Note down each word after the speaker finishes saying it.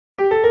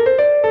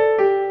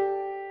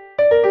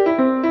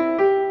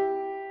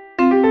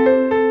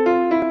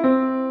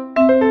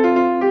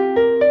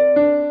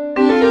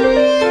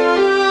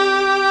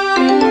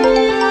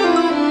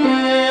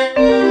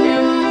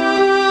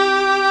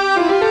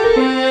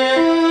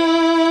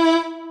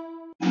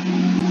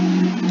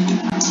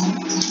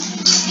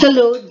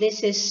Hello,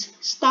 this is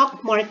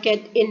Stock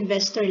Market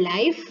Investor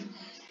Life,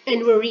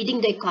 and we're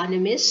reading The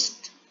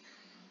Economist,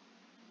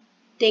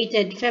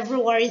 dated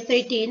February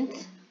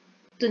 13th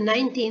to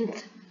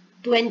 19th,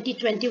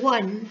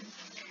 2021.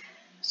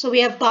 So we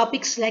have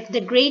topics like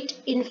the Great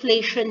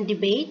Inflation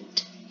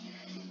Debate,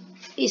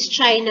 is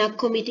China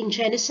committing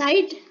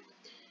genocide,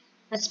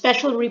 a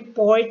special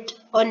report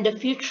on the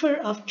future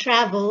of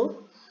travel,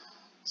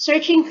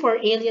 searching for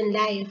alien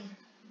life.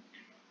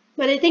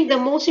 But I think the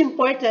most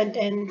important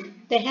and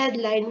the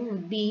headline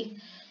would be,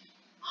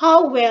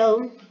 how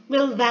well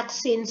will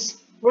vaccines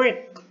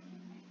work?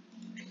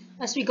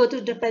 As we go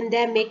through the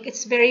pandemic,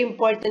 it's very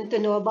important to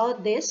know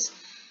about this.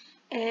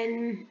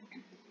 And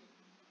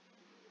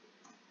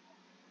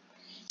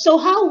so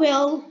how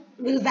well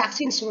will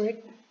vaccines work?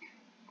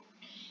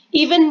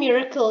 Even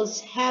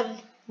miracles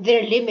have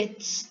their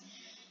limits.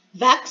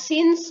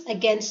 Vaccines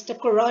against the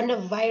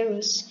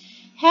coronavirus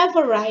have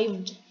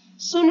arrived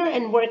sooner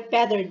and work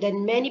better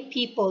than many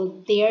people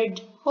dared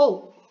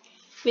hope.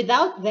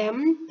 Without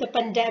them, the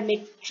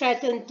pandemic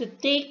threatened to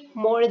take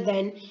more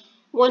than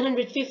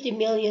 150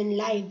 million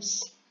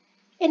lives.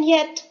 And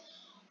yet,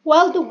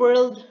 while the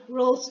world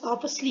rolls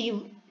up a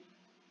sleeve,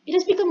 it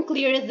has become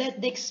clear that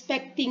the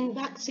expecting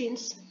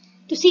vaccines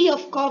to see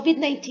off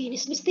COVID-19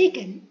 is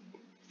mistaken.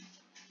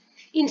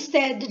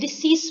 Instead, the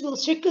disease will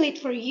circulate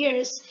for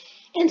years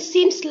and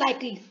seems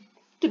likely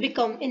to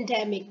become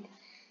endemic.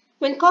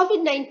 When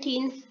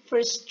COVID-19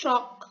 first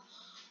struck,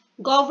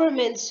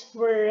 governments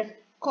were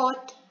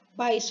caught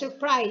by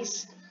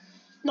surprise.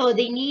 Now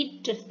they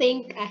need to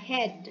think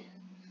ahead.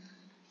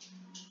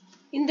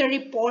 In the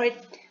report,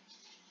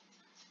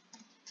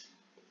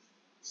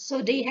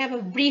 so they have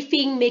a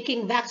briefing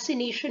making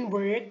vaccination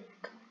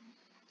work,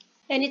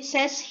 and it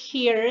says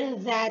here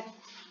that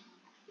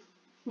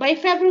by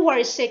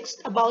February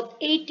 6th, about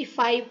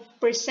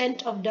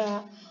 85% of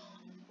the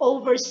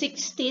over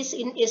 60s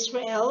in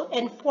Israel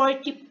and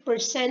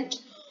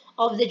 40%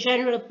 of the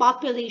general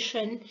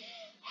population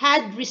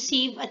had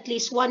received at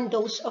least one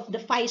dose of the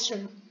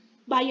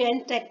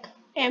Pfizer-BioNTech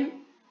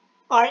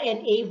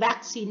mRNA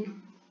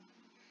vaccine,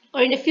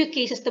 or in a few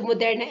cases, the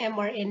Moderna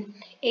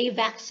mRNA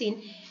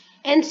vaccine,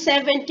 and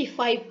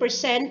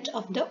 75%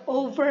 of the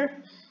over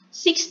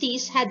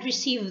 60s had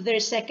received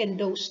their second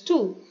dose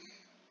too.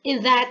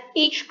 In that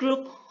age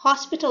group,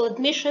 hospital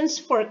admissions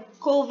for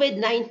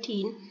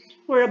COVID-19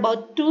 were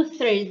about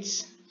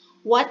 2/3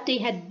 what they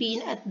had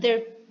been at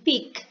their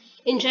peak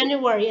in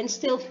January and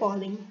still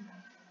falling.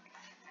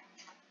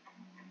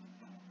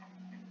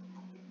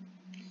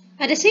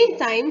 At the same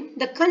time,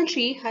 the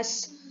country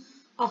as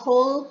a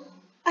whole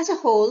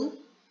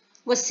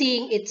was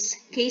seeing its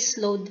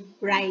caseload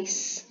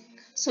rise.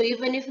 So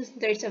even if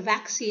there's a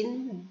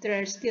vaccine, there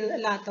are still a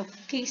lot of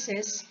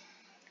cases,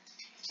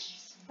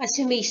 as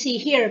you may see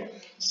here.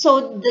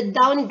 So the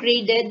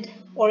downgraded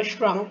or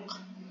shrunk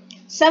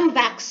some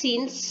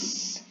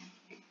vaccines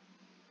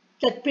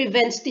that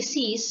prevents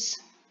disease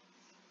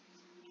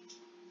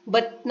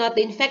but not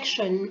the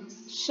infection.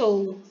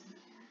 So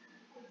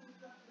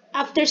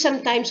after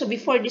some time, so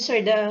before these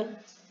are the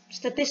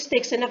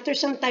statistics, and after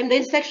some time the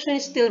infection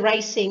is still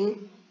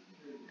rising.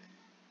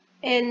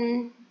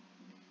 And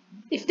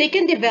if they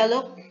can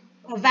develop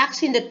a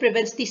vaccine that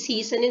prevents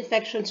disease and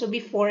infection, so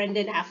before and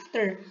then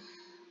after,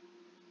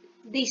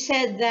 they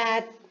said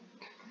that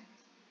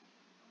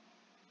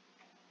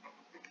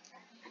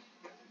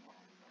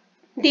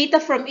data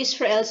from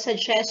Israel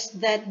suggests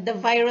that the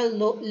viral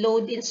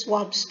load in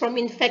swabs from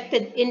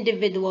infected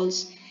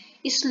individuals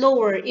is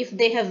lower if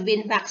they have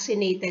been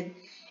vaccinated,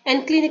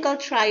 and clinical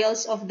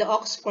trials of the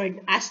Oxford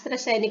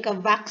AstraZeneca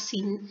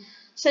vaccine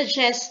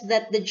suggest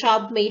that the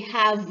jab may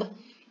have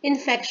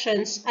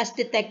infections as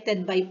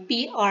detected by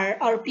PCR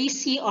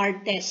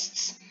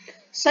tests.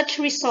 Such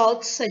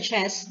results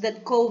suggest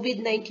that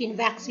COVID-19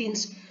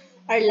 vaccines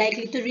are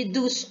likely to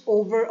reduce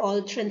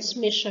overall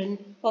transmission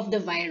of the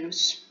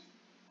virus.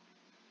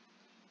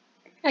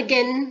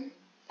 Again,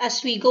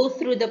 as we go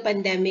through the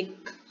pandemic,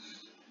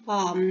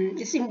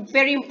 it's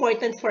very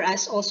important for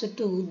us also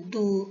to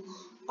do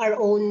our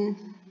own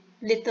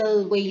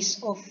little ways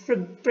of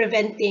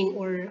preventing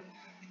or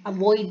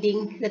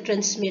avoiding the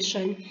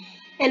transmission.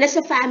 And as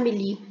a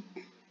family,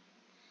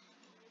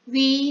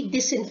 we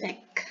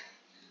disinfect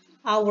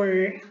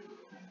our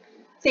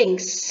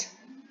things.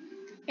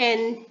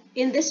 And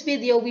in this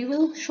video, we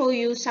will show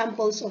you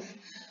samples of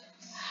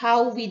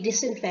how we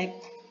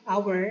disinfect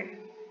our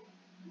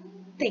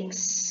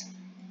things.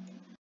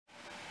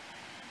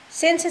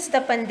 Since it's the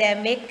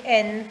pandemic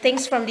and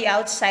things from the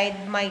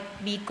outside might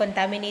be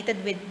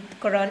contaminated with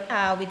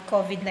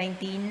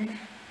COVID-19,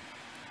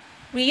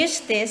 we use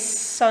this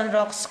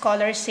Sunrox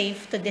Color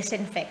Safe to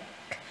disinfect.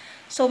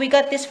 So we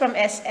got this from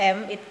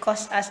SM. It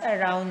cost us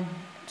around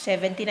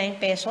 79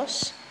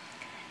 pesos.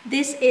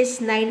 This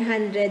is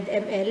 900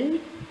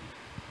 ml,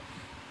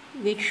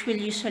 which will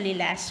usually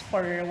last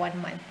for 1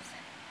 month.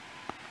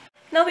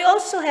 Now we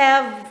also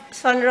have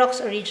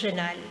Sunrox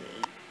Original.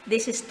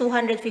 This is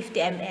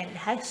 250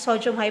 ml,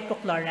 sodium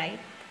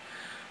hypochlorite.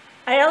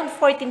 Around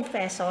 14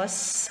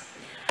 pesos.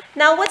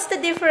 Now, what's the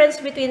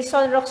difference between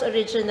Sunrock's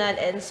Original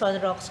and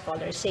Sunrock's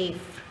Color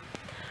Safe?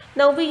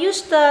 Now, we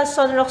use the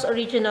Sunrock's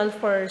Original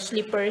for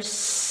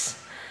slippers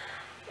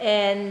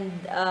and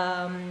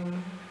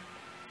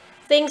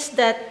things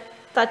that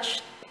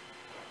touch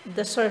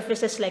the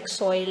surfaces like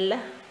soil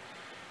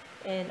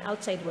and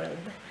outside world.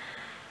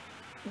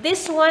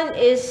 This one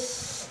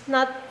is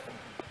not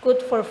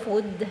good for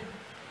food.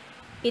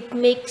 It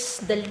makes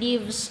the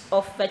leaves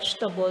of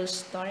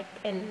vegetables dark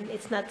and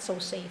it's not so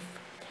safe.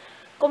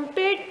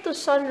 Compared to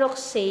Sunrock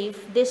Safe,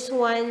 this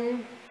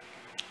one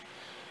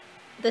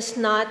does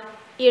not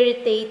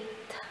irritate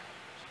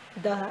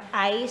the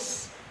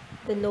eyes,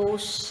 the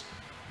nose,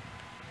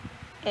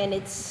 and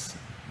it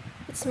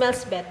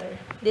smells better.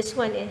 This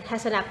one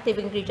has an active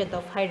ingredient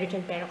of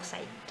hydrogen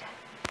peroxide.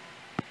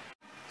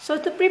 So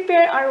to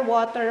prepare our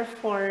water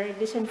for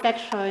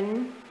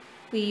disinfection,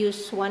 we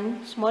use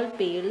one small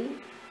pail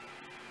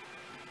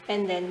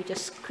and then we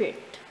just squirt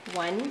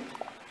 1,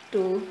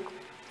 2,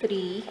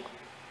 3,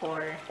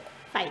 4,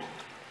 5.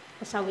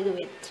 That's how we do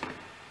it.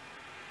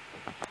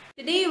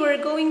 Today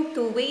we're going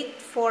to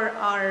wait for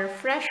our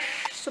fresh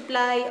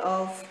supply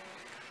of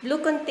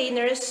blue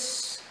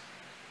containers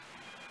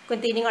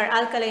containing our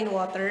alkaline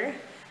water.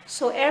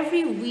 So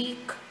every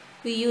week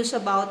we use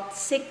about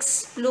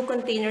 6 blue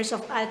containers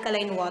of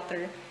alkaline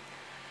water.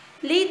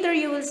 Later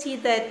you will see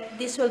that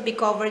this will be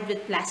covered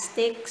with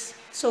plastics.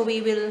 So we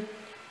will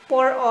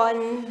pour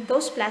on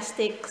those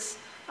plastics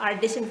our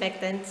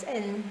disinfectants,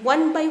 and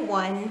one by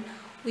one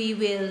we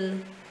will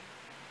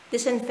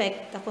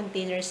disinfect the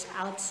containers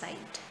outside.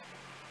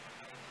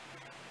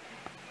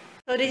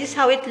 So this is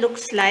how it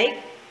looks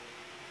like,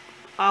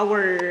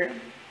 our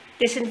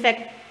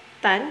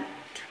disinfectant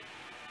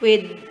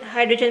with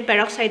hydrogen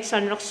peroxide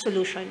Sunrock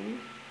solution.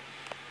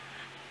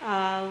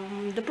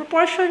 The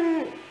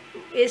proportion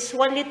is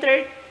 1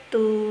 liter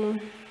to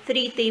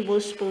 3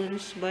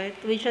 tablespoons, but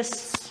we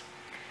just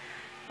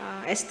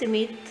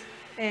estimate.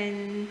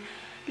 And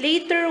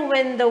later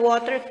when the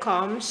water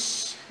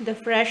comes, the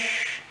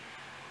fresh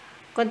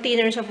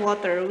containers of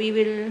water, we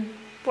will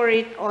pour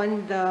it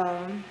on the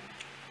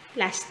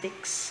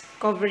plastics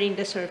covering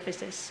the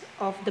surfaces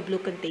of the blue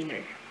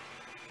container.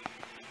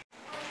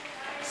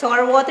 So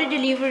our water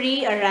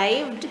delivery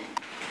arrived.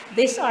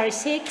 These are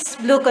 6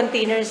 blue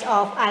containers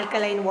of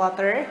alkaline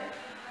water.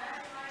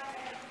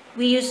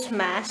 We use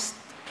masked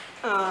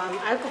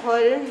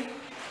alcohol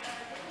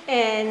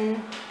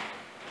and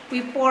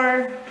we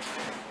pour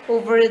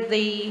over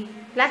the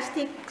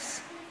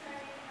plastics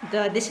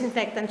the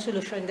disinfectant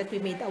solution that we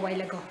made a while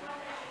ago.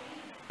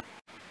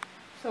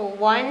 So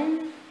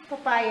 1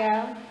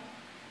 papaya,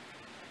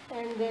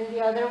 and then the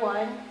other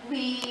one,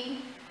 we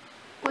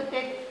put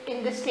it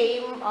in the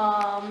same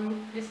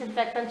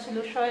disinfectant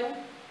solution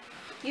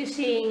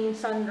using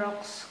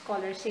Sunrock's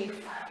Color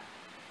Safe.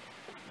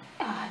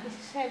 This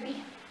is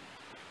heavy.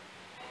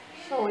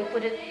 So we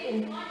put it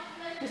in,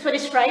 this one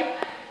is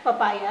ripe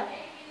papaya.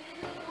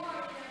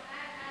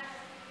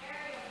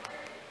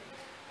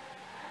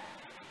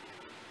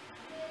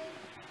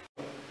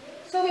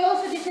 So we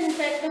also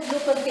disinfect the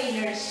blue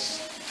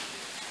containers.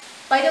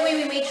 By the way,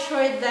 we made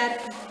sure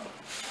that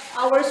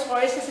our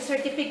source has a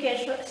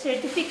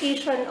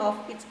certification of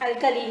its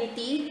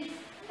alkalinity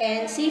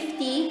and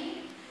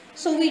safety.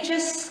 So we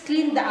just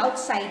clean the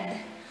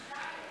outside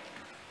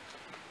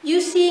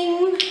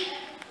using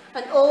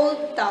an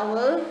old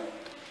towel.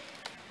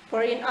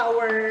 Pour in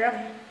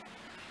our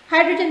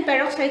hydrogen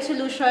peroxide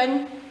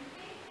solution,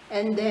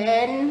 and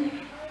then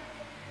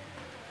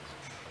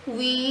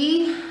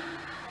we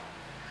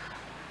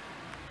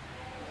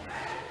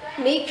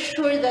make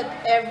sure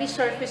that every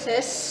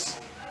surfaces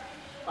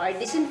are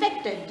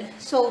disinfected.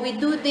 So we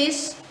do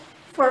this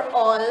for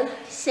all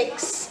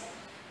 6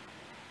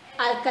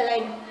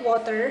 alkaline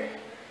water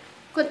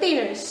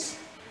containers.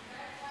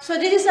 So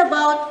this is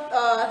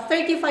about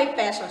 35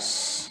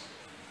 pesos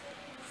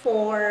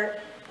for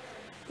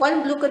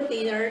 1 blue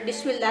container.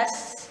 This will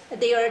last a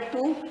day or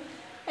 2.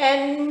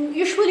 And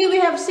usually we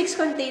have 6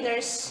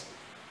 containers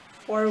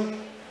for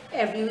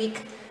every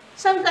week.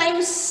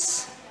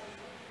 Sometimes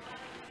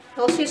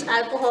we also use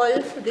alcohol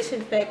to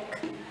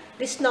disinfect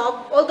this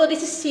knob. Although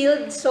this is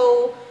sealed,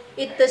 so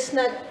it does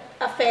not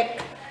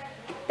affect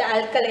the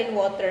alkaline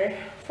water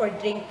for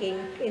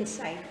drinking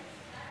inside.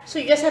 So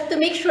you just have to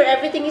make sure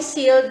everything is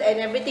sealed and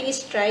everything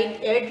is dried,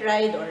 air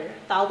dried or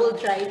towel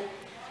dried.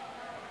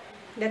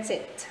 That's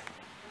it.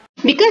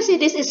 Because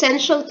it is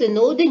essential to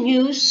know the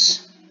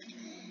news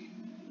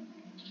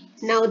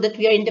now that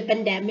we are in the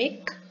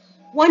pandemic,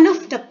 one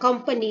of the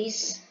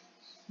companies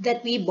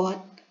that we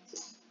bought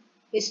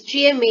is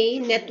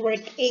GMA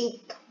Network Inc.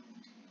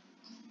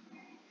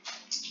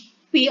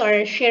 We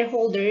are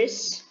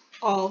shareholders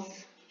of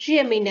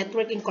GMA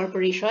Network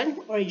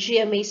Incorporation, or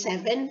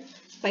GMA7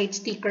 by its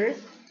ticker.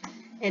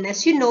 And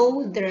as you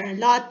know, there are a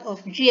lot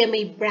of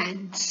GMA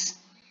brands.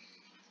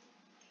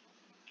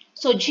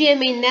 So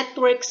GMA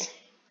Network's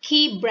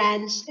key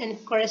brands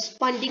and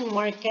corresponding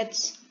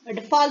markets are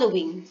the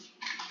following.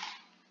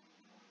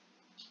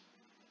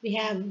 We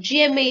have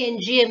GMA and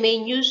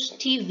GMA News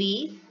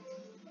TV,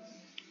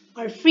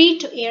 are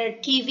free-to-air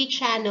TV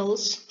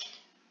channels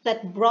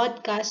that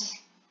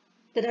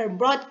are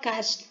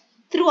broadcast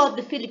throughout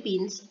the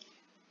Philippines.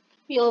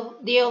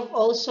 They have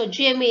also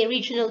GMA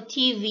Regional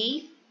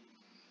TV,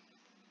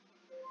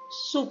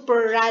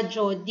 Super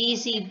Radio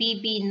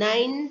DZBB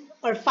 9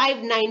 or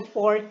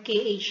 594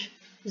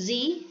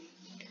 KHZ,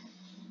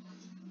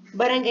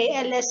 Barangay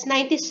LS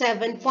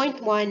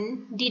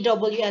 97.1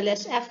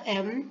 DWLS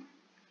FM,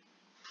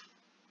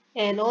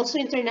 and also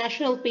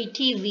international pay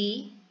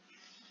TV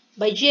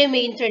by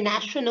GMA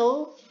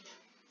International,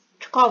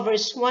 which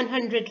covers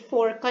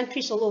 104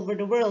 countries all over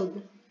the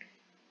world.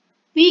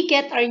 We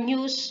get our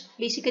news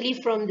basically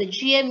from the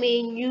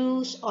GMA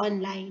News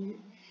Online.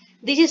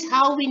 This is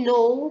how we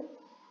know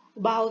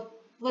about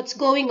what's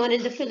going on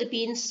in the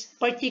Philippines,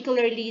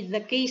 particularly the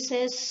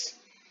cases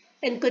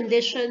and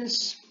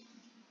conditions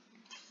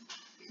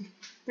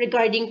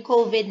regarding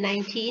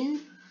COVID-19,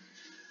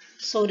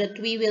 so that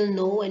we will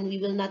know and we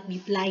will not be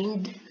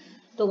blind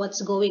to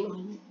what's going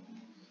on.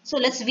 So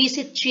let's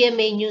visit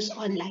GMA News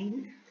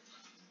Online.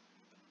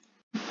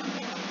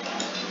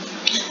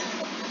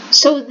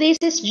 So this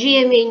is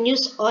GMA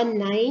News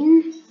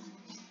Online.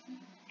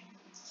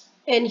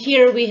 And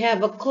here we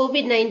have a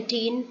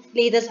COVID-19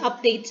 latest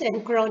updates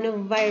and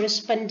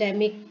coronavirus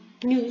pandemic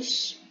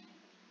news.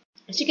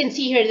 As you can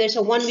see here, there's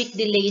a 1-week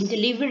delay in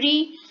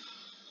delivery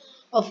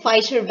of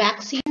Pfizer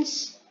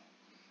vaccines.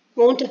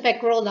 Won't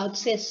affect rollout,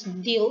 says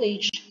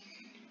DOH.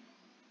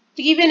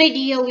 To give you an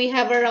idea, we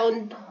have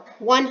around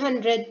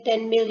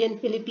 110 million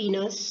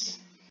Filipinos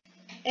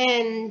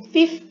and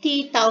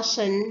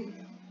 50,000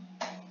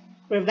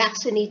 were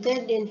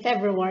vaccinated in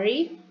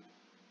February.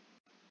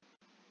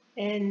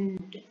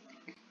 And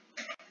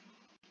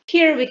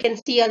here we can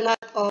see a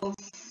lot of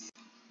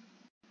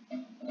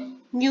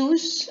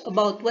news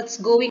about what's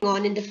going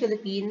on in the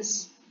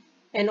Philippines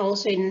and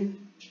also in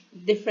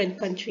different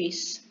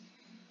countries.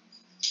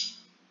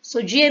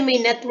 So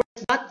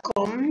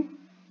GMAnetwork.com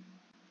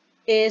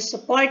is a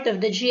part of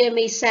the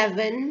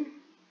GMA7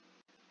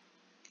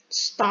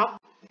 stock,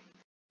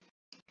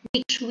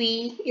 which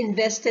we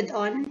invested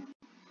on.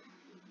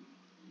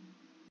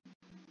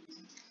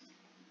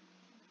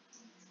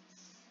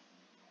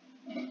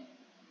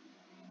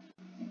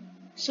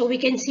 So we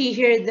can see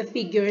here the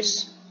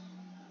figures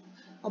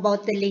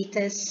about the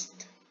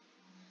latest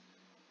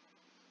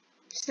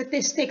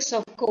statistics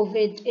of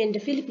COVID in the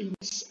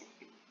Philippines.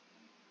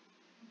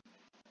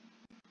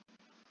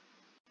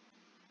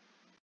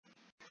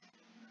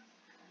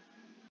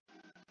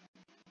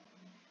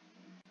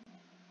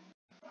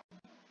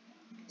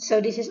 So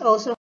this is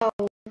also how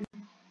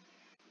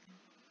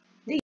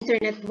the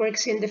internet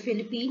works in the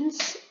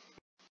Philippines.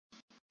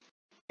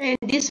 And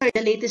these are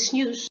the latest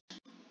news.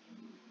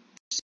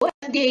 So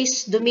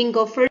FDA's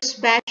Domingo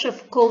first batch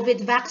of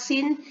COVID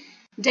vaccine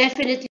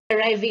definitely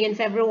arriving in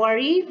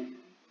February.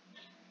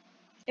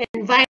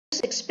 And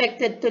virus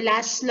expected to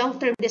last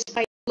long-term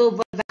despite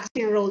global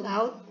vaccine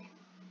rollout.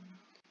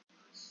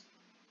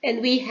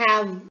 And we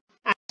have,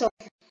 as of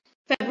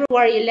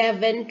February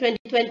 11,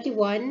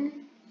 2021,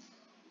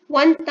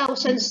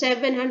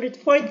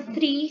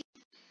 1,743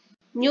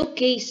 new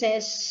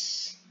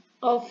cases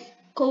of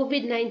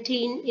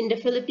COVID-19 in the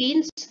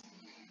Philippines,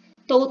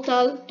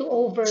 total to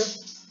over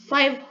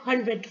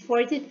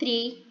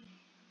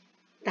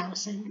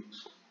 543,000.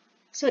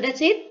 So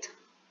that's it,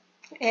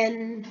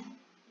 and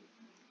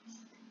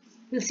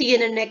we'll see you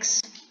in the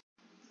next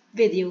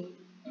video.